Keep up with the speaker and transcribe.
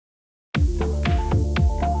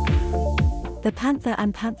The Panther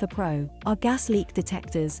and Panther Pro are gas leak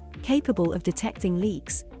detectors capable of detecting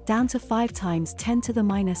leaks down to 5 times 10 to the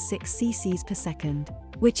minus 6 cc's per second,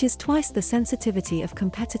 which is twice the sensitivity of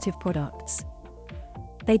competitive products.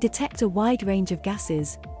 They detect a wide range of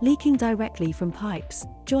gases leaking directly from pipes,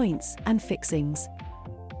 joints, and fixings.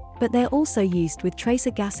 But they're also used with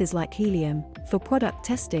tracer gases like helium for product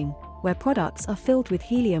testing, where products are filled with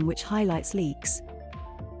helium which highlights leaks.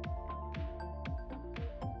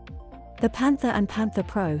 The Panther and Panther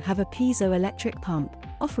Pro have a piezoelectric pump,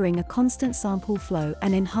 offering a constant sample flow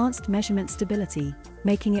and enhanced measurement stability,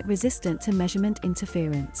 making it resistant to measurement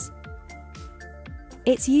interference.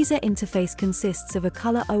 Its user interface consists of a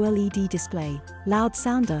color OLED display, loud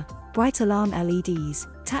sounder, bright alarm LEDs,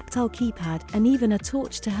 tactile keypad, and even a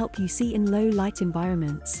torch to help you see in low light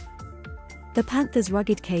environments. The Panther's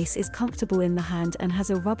rugged case is comfortable in the hand and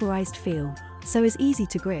has a rubberized feel, so is easy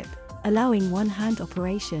to grip, allowing one-hand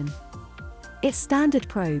operation. Its standard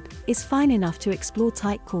probe is fine enough to explore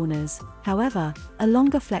tight corners. However, a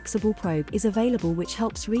longer flexible probe is available which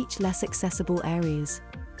helps reach less accessible areas.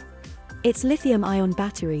 Its lithium-ion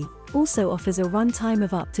battery also offers a runtime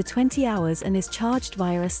of up to 20 hours and is charged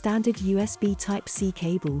via a standard USB Type-C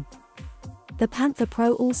cable. The Panther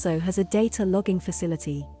Pro also has a data logging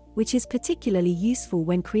facility, which is particularly useful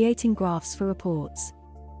when creating graphs for reports.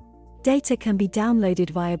 Data can be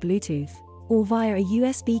downloaded via Bluetooth or via a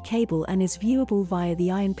USB cable and is viewable via the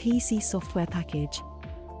InPC software package.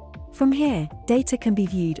 From here, data can be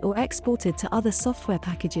viewed or exported to other software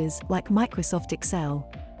packages like Microsoft Excel.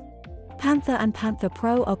 Panther and Panther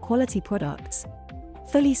Pro are quality products,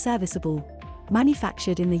 fully serviceable,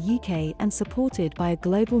 manufactured in the UK and supported by a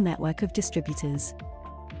global network of distributors.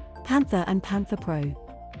 Panther and Panther Pro.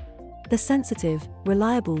 The sensitive,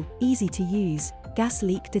 reliable, easy to use gas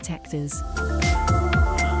leak detectors.